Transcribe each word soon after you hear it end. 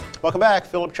Welcome back.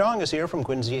 Philip Chong is here from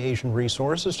Quincy Asian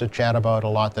Resources to chat about a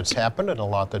lot that's happened and a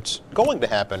lot that's going to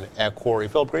happen at Quarry.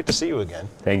 Philip, great to see you again.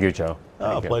 Thank you, Joe.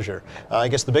 Pleasure. I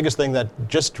guess the biggest thing that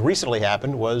just recently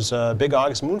happened was Big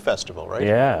August Moon Festival, right?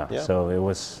 Yeah. So it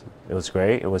was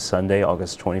great. It was Sunday,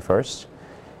 August 21st,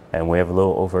 and we have a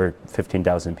little over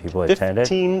 15,000 people attended.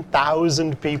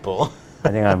 15,000 people. I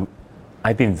think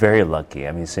I've been very lucky.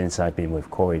 I mean, since I've been with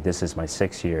Quarry, this is my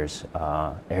 6 years.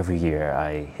 Every year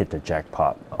I hit the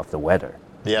jackpot of the weather.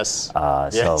 Yes.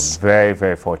 So very,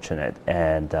 very fortunate.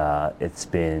 And it's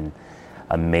been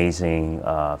amazing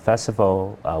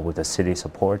festival with the city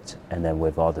support, and then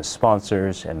with all the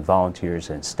sponsors and volunteers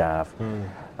and staff.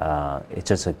 It's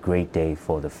just a great day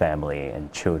for the family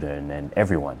and children and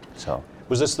everyone. So.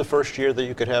 Was this the first year that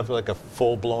you could have like a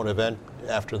full-blown event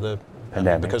after the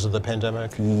pandemic? Because of the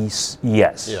pandemic? Yes,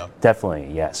 yeah.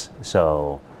 Definitely, yes.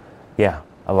 So, yeah,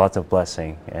 a lot of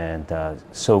blessing, and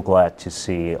so glad to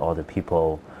see all the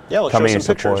people coming in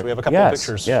support. Pictures. We have a couple of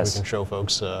pictures we can show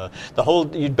folks.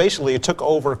 It took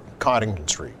over Coddington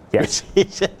Street. Yes.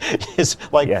 It's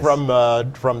like from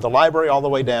the library all the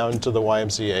way down to the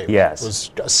YMCA. Yes. It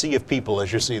was a sea of people,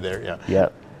 as you see there, yeah. Yeah,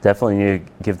 definitely need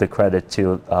to give the credit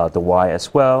to the Y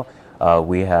as well.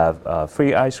 We have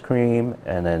free ice cream,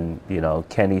 and then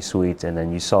candy sweets, and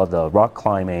then you saw the rock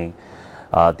climbing.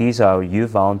 These are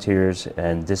youth volunteers,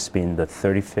 and this has been the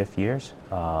 35th years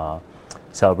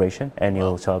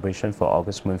annual celebration for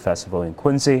August Moon Festival in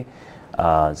Quincy.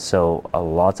 So a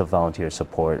lot of volunteer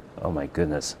support. Oh my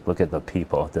goodness, look at the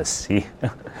people, the sea,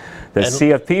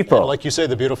 sea of people. And like you say,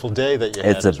 the beautiful day that you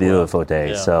had. It's a beautiful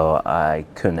day, so I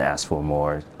couldn't ask for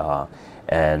more.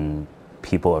 And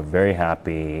people are very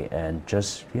happy, and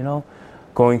just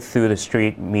going through the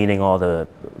street, meeting all the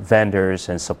vendors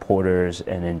and supporters,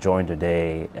 and enjoying the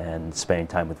day and spending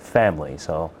time with family.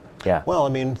 So. Yeah. Well, I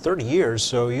mean, 30 years,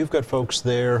 so you've got folks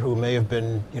there who may have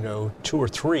been, 2 or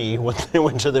 3 when they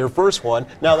went to their first one.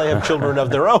 Now they have children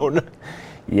of their own.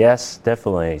 Yes,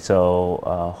 definitely. So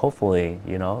hopefully,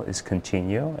 it's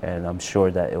continue, and I'm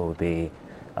sure that it will be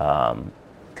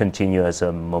continue as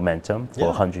a momentum for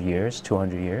 100 years,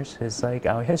 200 years. It's like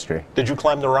our history. Did you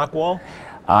climb the rock wall?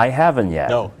 I haven't yet.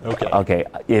 No, okay. Okay,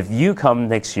 if you come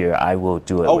next year, I will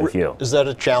do it with you. Is that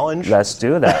a challenge? Let's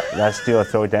do that. Let's do a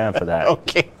throwdown for that.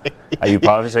 Okay. Are you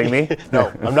promising me?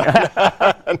 No, I'm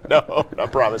not. No, I'm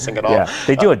not promising at all. Yeah,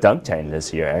 they do a dunk tank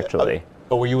this year, actually.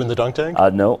 Were you in the dunk tank?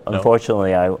 No,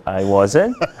 unfortunately, I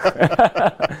wasn't.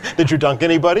 Did you dunk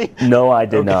anybody? No, I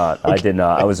did not. I did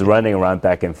not. I was running around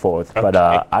back and forth. But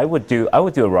I would do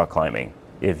a rock climbing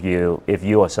if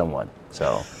you are someone.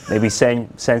 So maybe send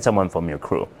someone from your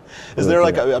crew. Is there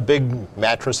like a big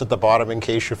mattress at the bottom in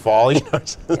case you fall?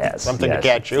 Something to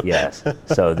catch you? Yes.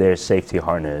 So there's safety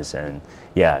harness, and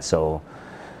so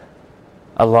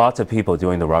a lot of people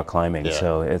doing the rock climbing. Yeah.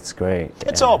 So it's great.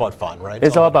 It's all about fun, right?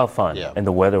 It's all about fun. Yeah. And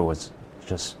the weather was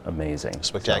just amazing.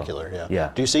 Spectacular. So,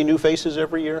 yeah. Do you see new faces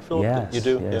every year, Philip? Yes. You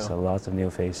do. Yes. A lot of new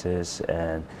faces,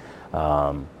 and.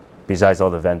 Besides all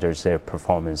the vendors, their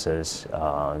performances,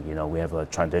 we have a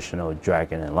traditional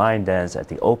dragon and lion dance at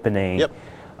the opening. Yep.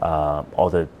 All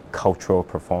the cultural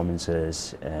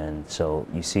performances, and so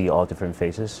you see all different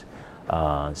faces.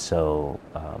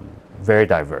 Very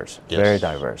diverse, very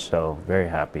diverse. So very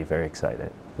happy, very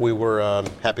excited. We were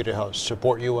happy to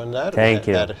support you on that. Thank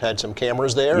you. Had some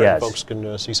cameras there, yes. And folks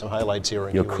can see some highlights here.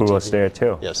 Your crew was there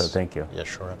too, yes. So thank you. Yes,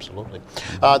 sure, absolutely.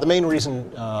 The main reason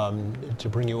to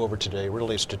bring you over today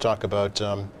really is to talk about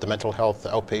the mental health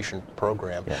outpatient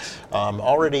program. Yes.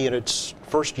 Already in its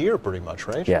first year, pretty much,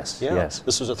 right? Yes, yeah. yes.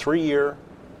 This is a 3-year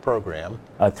program.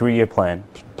 A 3-year plan.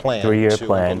 3-year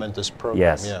plan. Implement this program.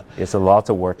 Yes. Yeah. It's a lot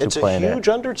of work to plan it. It's a huge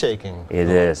undertaking. It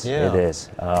is. Yeah. It is.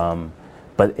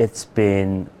 But it's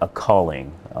been a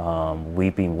calling.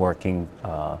 We've been working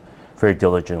very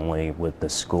diligently with the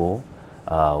school,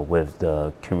 with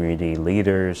the community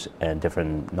leaders and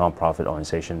different nonprofit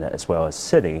organizations, as well as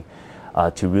city,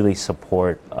 to really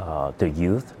support the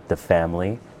youth, the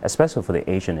family, especially for the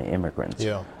Asian and immigrants.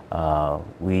 Yeah.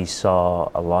 We saw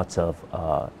a lot of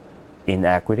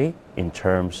inequity in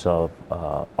terms of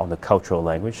on the cultural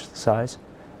language side,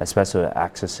 especially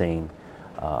accessing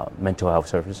mental health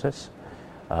services.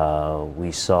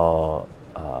 We saw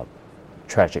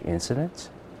tragic incidents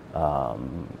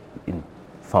from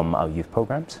our youth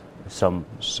programs.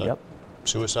 Suicidal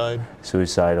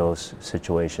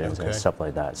situations and stuff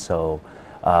like that. So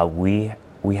we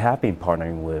have been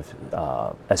partnering with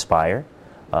Aspire,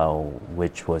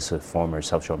 which was a former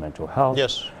social mental health.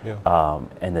 Yes. Yeah.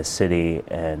 And the city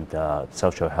and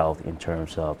social health in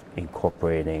terms of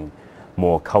incorporating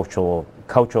more cultural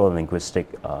and linguistic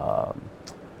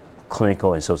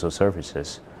clinical and social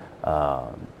services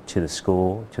to the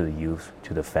school, to the youth,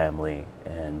 to the family.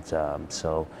 And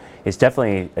so it's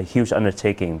definitely a huge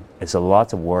undertaking. It's a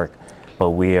lot of work,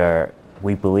 but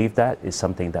we believe that is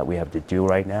something that we have to do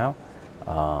right now.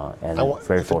 And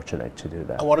very fortunate to do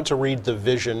that. I wanted to read the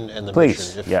vision and the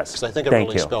Please, mission. yes. Because I think it Thank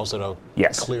really you. spells it out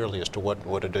Yes. clearly as to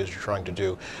what it is you're trying to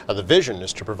do. The vision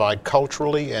is to provide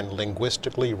culturally and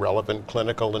linguistically relevant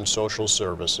clinical and social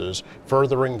services,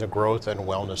 furthering the growth and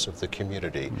wellness of the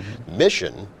community. Mm-hmm.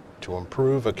 Mission, to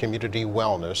improve a community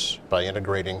wellness by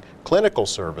integrating clinical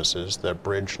services that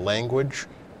bridge language,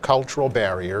 cultural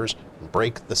barriers, and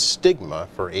break the stigma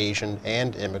for Asian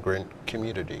and immigrant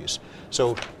communities.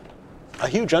 So, a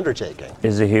huge undertaking.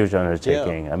 It's a huge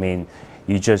undertaking. Yeah. I mean,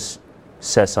 you just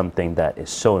said something that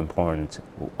is so important,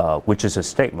 which is a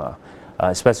stigma,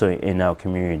 especially in our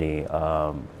community.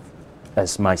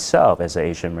 As myself, as an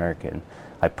Asian American,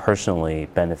 I personally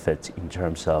benefit in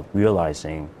terms of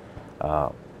realizing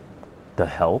the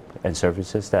help and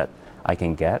services that I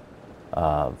can get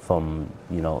from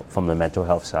the mental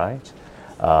health side.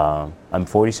 I'm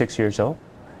 46 years old.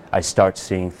 I started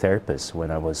seeing therapists when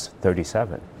I was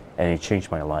 37. And it changed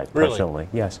my life personally.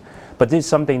 Really? Yes, but this is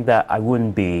something that I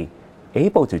wouldn't be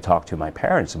able to talk to my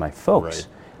parents, my folks.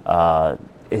 Right.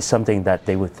 It's something that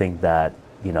they would think that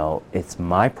it's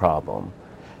my problem.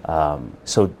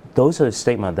 So those are the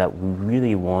statements that we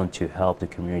really want to help the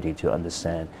community to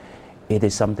understand. It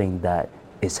is something that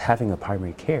is having a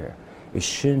primary care. It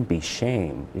shouldn't be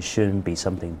shame. It shouldn't be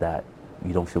something that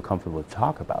you don't feel comfortable to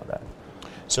talk about that.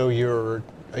 So you're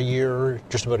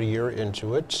just about a year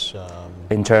into it.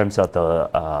 In terms of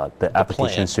the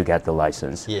applications to get the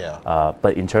license. Yeah.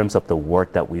 But in terms of the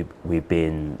work that we've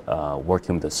been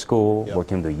working with the school, Yep.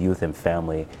 working with the youth and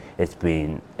family, it's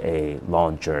been a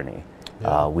long journey.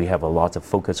 Yeah. We have a lot of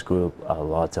focus group,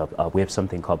 we have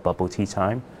something called Bubble Tea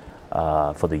Time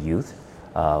for the youth.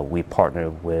 We partner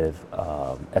with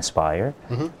Aspire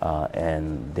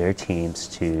and their teams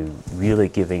to really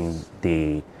giving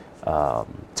the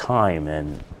time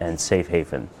and safe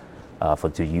haven for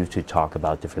the youth to talk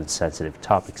about different sensitive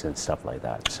topics and stuff like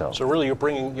that. So really, you're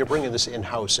bringing this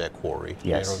in-house at Quarry.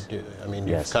 Yes. I mean,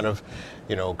 Yes. you've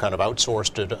kind of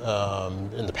outsourced it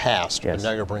in the past, Yes. but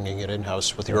now you're bringing it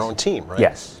in-house with your own team, right?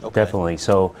 Yes, Okay. definitely.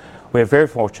 So we're very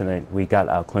fortunate. We got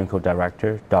our clinical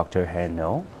director, Dr. Han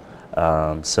No.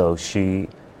 So she's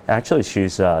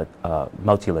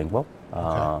multilingual,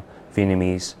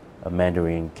 Vietnamese,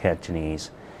 Mandarin,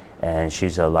 Cantonese, and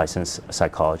she's a licensed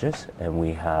psychologist. And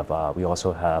we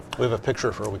also have. We have a picture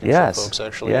of her we can Yes, show folks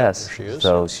actually. yes. There she is.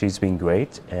 So she's been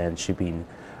great, and she's been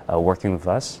working with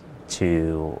us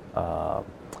to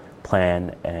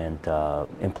plan and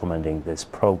implementing this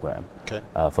program Okay.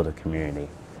 for the community.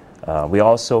 We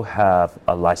also have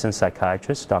a licensed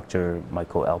psychiatrist, Dr.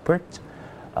 Michael Alpert.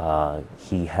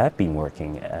 He had been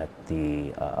working at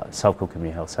the South Coast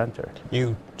Community Health Center.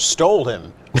 You stole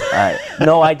him.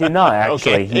 No, I did not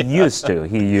actually. Okay. He used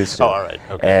to. Oh, all right.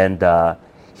 Okay. And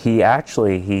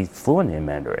he's fluent in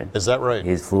Mandarin. Is that right?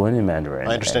 He's fluent in Mandarin.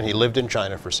 I understand he lived in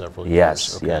China for several years.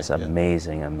 Yes, Okay, yes, yeah.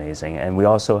 amazing. And we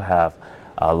also have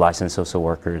a licensed social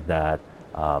worker that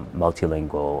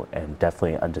multilingual and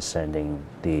definitely understanding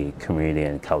the community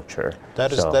and culture.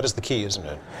 That is the key, isn't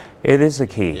it? It is the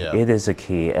key. Yeah. It is the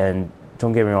key. And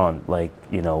don't get me wrong,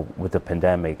 with the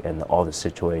pandemic and all the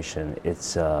situation,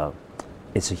 it's a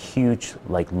huge,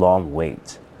 long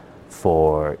wait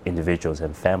for individuals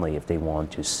and family if they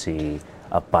want to see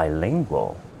a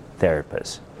bilingual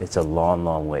therapist. It's a long,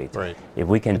 long wait. Right. If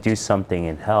we can do something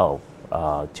and help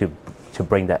to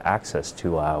bring that access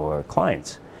to our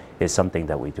clients, is something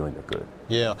that we do in the good.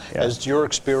 Yeah. Yeah. Has your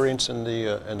experience in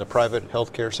the private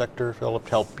healthcare sector, Philip,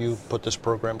 helped you put this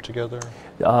program together?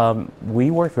 We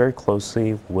work very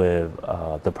closely with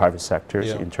the private sectors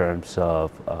Yeah. in terms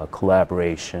of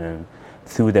collaboration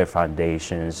through their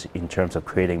foundations, in terms of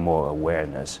creating more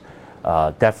awareness.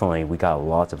 Definitely, we got a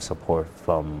lot of support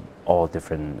from all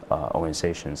different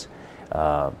organizations.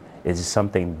 It is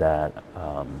something that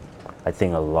I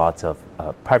think a lot of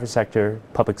private sector,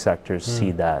 public sectors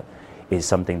see that is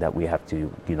something that we have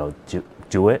to,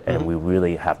 do it, and we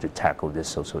really have to tackle these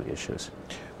social issues.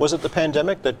 Was it the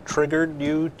pandemic that triggered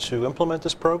you to implement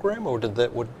this program, or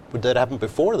would that happen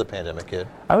before the pandemic hit?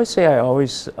 I would say I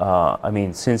always,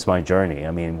 since my journey,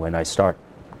 when I start,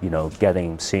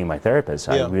 seeing my therapist,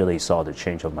 Yeah. I really saw the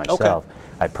change of myself.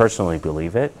 I personally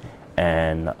believe it,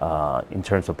 and in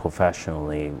terms of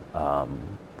professionally,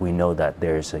 we know that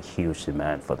there's a huge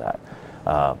demand for that.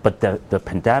 But the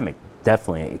pandemic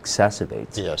definitely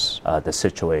exacerbates Yes. the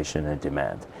situation and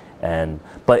demand.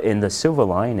 But in the silver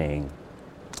lining,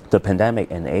 the pandemic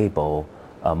enabled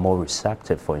more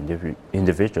receptive for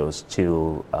individuals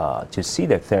to see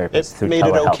their therapist It through made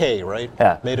it telehealth. okay, right?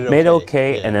 Yeah, Made it made okay.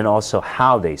 okay, Yeah. and then also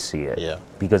how they see it. Yeah.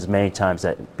 Because many times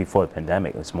that before the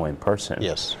pandemic, it was more in person.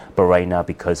 Yes. But right now,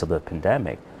 because of the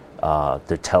pandemic,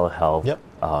 the telehealth Yep.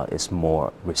 is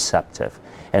more receptive,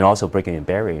 and also breaking a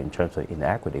barrier in terms of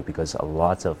inequity, because a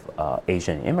lot of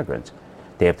Asian immigrants,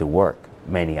 they have to work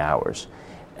many hours,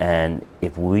 and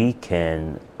if we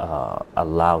can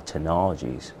allow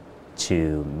technologies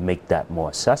to make that more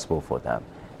accessible for them,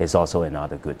 is also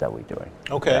another good that we're doing.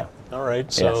 Okay. Yeah. All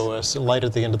right. So, Yes. light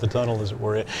at the end of the tunnel, as it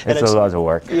were. And It's a lot of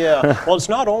work. Yeah. Well, it's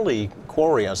not only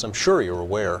Corey, as I'm sure you're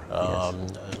aware.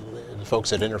 The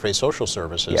folks at Interface Social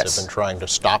Services Yes. have been trying to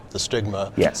stop the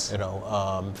stigma. Yes.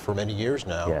 For many years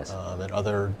now. Yes. And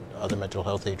other mental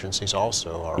health agencies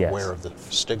also are Yes. aware of the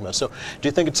stigma. So, do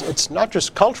you think it's not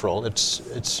just cultural?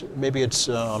 It's maybe it's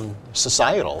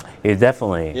societal. It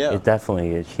definitely, Yeah. it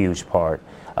definitely is a huge part.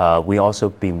 We also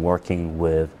been working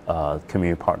with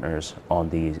community partners on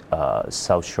the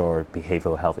South Shore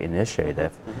Behavioral Health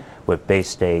Initiative, with Bay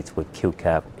State, with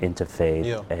QCAP, Interfaith,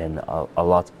 Yeah. and a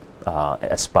lot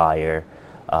Aspire,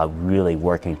 really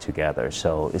working together.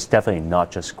 So it's definitely not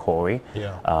just Corey,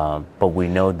 Yeah. but we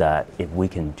know that if we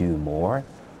can do more,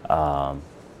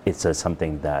 it's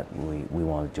something that we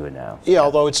want to do now. Yeah,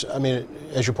 although it's, I mean,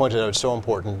 as you pointed out, it's so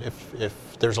important. If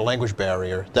there's a language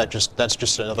barrier, that's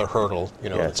just another hurdle,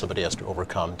 that Yes. somebody has to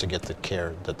overcome to get the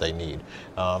care that they need.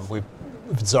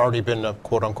 It's already been a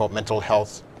quote-unquote mental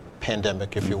health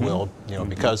pandemic, if you will,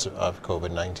 because of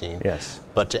COVID-19. Yes.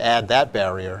 But to add that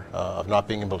barrier of not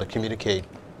being able to communicate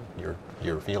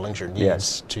your feelings, your needs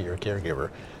Yes. to your caregiver,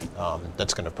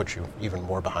 that's going to put you even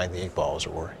more behind the eight ball, as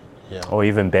it were. Yeah. Or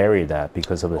even bury that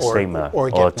because of the stigma or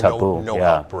get taboo. no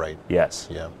yeah. help, right. Yes.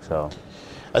 Yeah. So.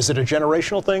 Is it a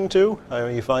generational thing too? Are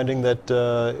you finding that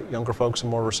younger folks are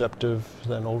more receptive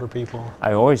than older people?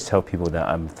 I always tell people that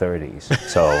I'm 30s.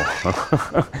 So,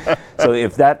 so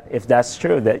if that's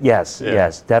true, that yes, Yeah.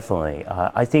 yes, definitely.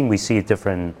 I think we see a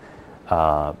different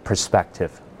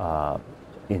perspective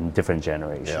in different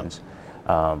generations.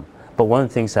 But one of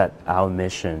the things that our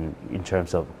mission, in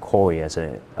terms of Corey as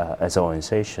an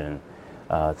organization,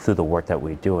 through the work that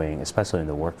we're doing, especially in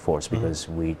the workforce, because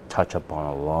we touch upon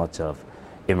a lot of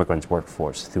immigrants'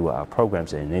 workforce through our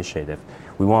programs and initiative,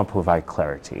 we want to provide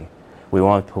clarity. We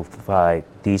want to provide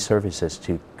these services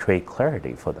to create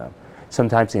clarity for them.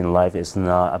 Sometimes in life, it's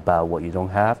not about what you don't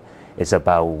have, it's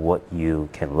about what you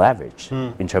can leverage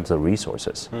in terms of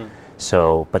resources.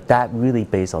 So, but that really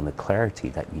based on the clarity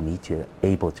that you need to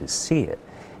able to see it.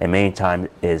 And many times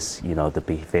is,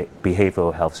 the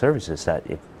behavioral health services that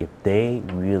if they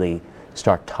really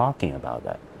start talking about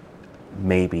that,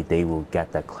 maybe they will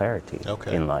get that clarity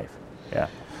in life. Yeah.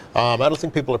 I don't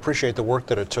think people appreciate the work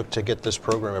that it took to get this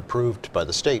program approved by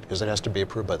the state, because it has to be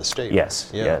approved by the state. Yes,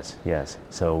 Yeah. yes.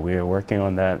 So we're working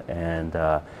on that,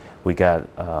 and we got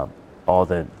all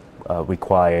the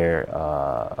required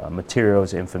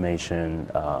materials, information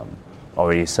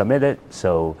already submitted.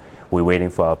 So we're waiting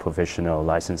for our provisional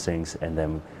licensings, and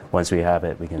then once we have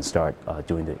it, we can start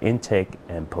doing the intake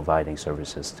and providing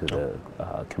services to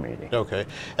the community. Okay.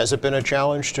 Has it been a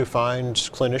challenge to find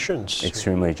clinicians?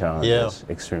 Extremely challenges.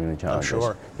 Extremely challenges.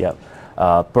 sure. Yep.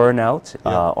 Burnout.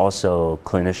 Also,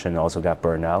 clinician also got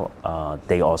burnout.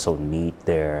 They also need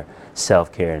their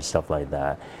self-care and stuff like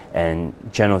that. And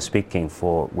generally speaking,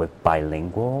 with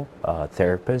bilingual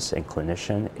therapists and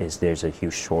clinician, there's a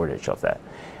huge shortage of that.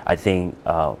 I think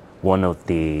one of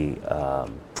the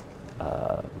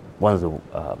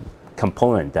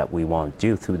component that we want to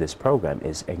do through this program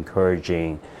is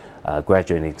encouraging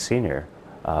graduating senior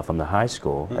from the high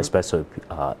school, especially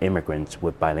immigrants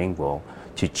with bilingual,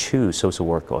 to choose social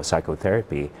work or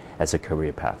psychotherapy as a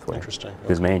career pathway. Interesting.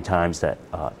 Because many times that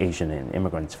Asian and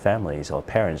immigrant families or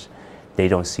parents, they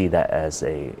don't see that as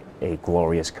a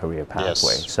glorious career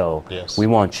pathway. Yes. So Yes. we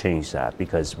want to change that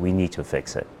because we need to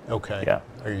fix it. Okay.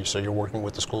 Yeah. So you're working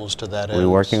with the schools to that end? We're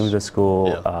working with the school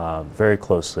Yeah. very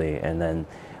closely, and then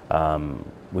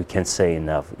we can't say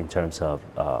enough in terms of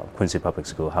Quincy Public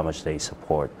School, how much they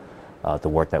support the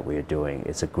work that we are doing.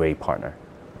 It's a great partner.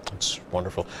 It's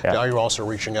wonderful. Yeah. Now you're also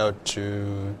reaching out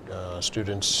to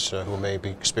students who may be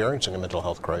experiencing a mental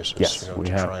health crisis. Yes, to we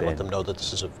try have and let been. them know that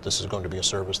this is going to be a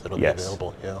service that will Yes. be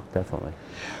available. Yeah. Definitely.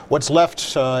 What's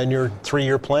left in your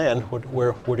 3-year plan?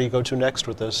 Where do you go to next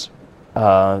with this?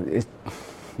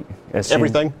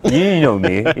 Everything. You know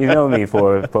me. You know me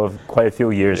for quite a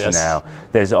few years Yes. now.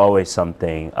 There's always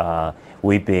something.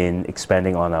 We've been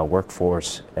expanding on our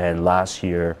workforce, and last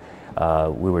year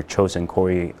we were chosen.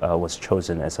 Corey was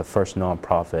chosen as a first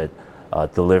nonprofit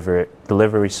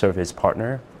delivery service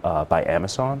partner by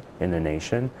Amazon in the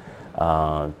nation.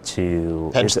 Hence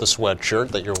the sweatshirt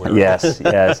that you're wearing. Yes,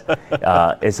 yes.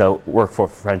 It's a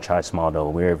workforce franchise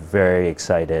model. We're very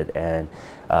excited, and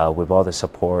with all the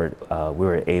support, we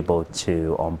were able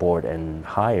to onboard and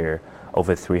hire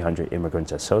over 300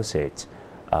 immigrant associates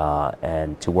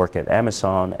and to work at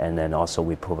Amazon, and then also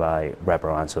we provide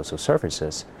wraparound social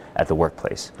services at the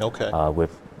workplace. Okay.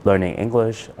 With learning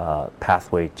English,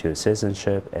 pathway to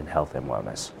citizenship, and health and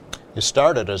wellness. You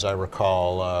started, as I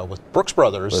recall, with Brooks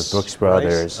Brothers. With Brooks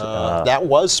Brothers. Right? That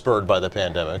was spurred by the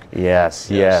pandemic. Yes.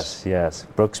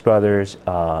 Brooks Brothers,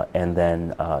 and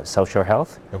then South Shore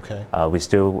Health. Okay. We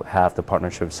still have the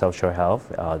partnership with South Shore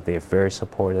Health. They're very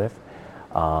supportive.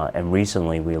 And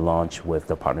recently we launched with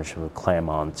the partnership with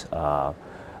Claremont.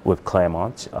 And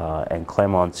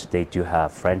Claremont, they do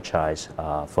have franchise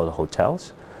for the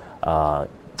hotels.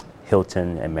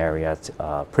 Hilton and Marriott,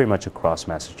 pretty much across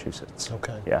Massachusetts.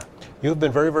 Okay. Yeah. You've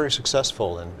been very, very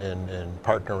successful in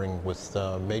partnering with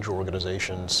major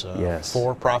organizations, Yes.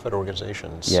 for-profit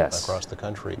organizations Yes. across the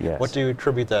country. Yes. What do you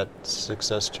attribute that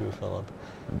success to, Philip?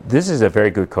 This is a very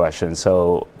good question.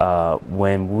 So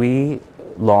when we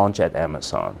launched at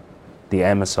Amazon, the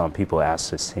Amazon people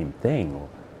ask the same thing.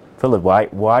 Philip, why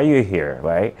are you here,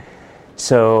 right?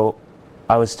 So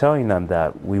I was telling them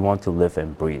that we want to live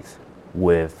and breathe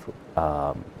with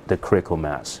the critical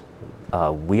mass.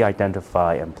 We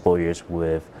identify employers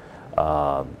with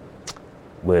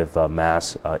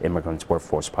mass immigrant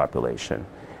workforce population,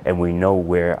 and we know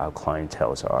where our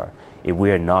clienteles are. If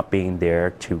we are not being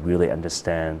there to really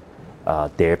understand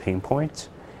their pain points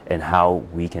and how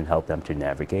we can help them to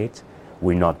navigate,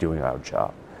 we're not doing our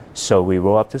job. So we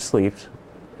roll up the sleeves,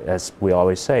 as we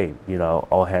always say,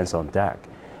 all hands on deck.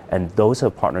 And those are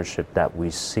partnerships that we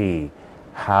see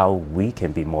how we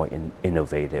can be more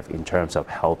innovative in terms of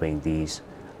helping these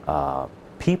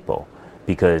people.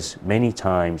 Because many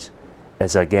times,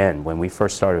 when we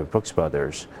first started with Brooks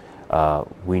Brothers,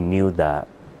 we knew that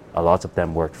a lot of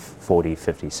them worked 40,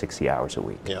 50, 60 hours a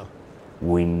week. Yeah.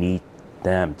 We need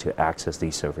them to access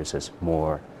these services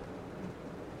more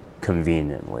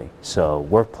conveniently. So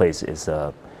workplace is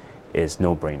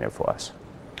no-brainer for us.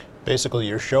 Basically,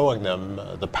 you're showing them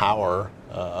the power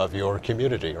of your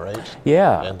community, right?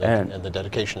 Yeah. And the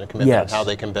dedication and commitment, Yes. and how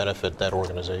they can benefit that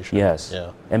organization. Yes.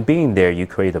 Yeah. And being there, you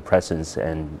create a presence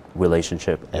and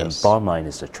relationship, and Yes. bottom line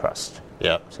is the trust.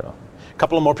 Yeah. So. A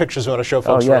couple of more pictures we want to show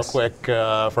folks yes. real quick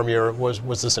from your,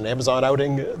 was this an Amazon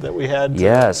outing that we had?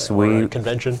 Yes, or a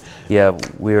convention? Yeah,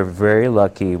 we were very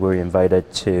lucky. We were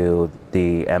invited to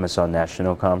the Amazon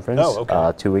National Conference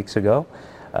 2 weeks ago.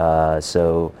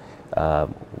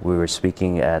 We were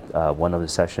speaking at one of the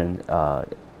sessions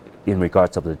in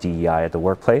regards of the DEI at the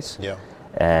workplace. Yeah.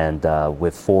 And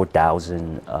with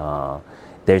 4,000,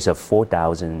 there's a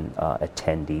 4,000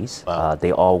 attendees. Wow.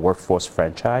 They all workforce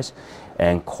franchise.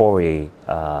 And Corey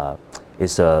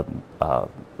is a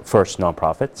first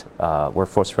nonprofit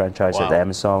workforce franchise at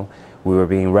Amazon. We were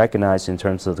being recognized in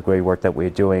terms of the great work that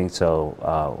we're doing.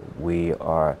 So we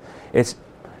are, it's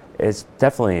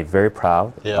definitely very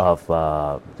proud of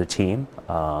the team,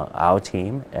 our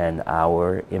team, and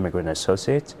our immigrant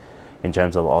associates in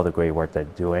terms of all the great work they're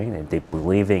doing, and they're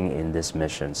believing in this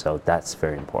mission. So that's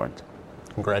very important.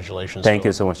 Congratulations. Thank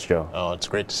you so much, Joe. Oh, it's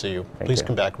great to see you. Please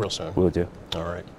come back real soon. Will do. All right.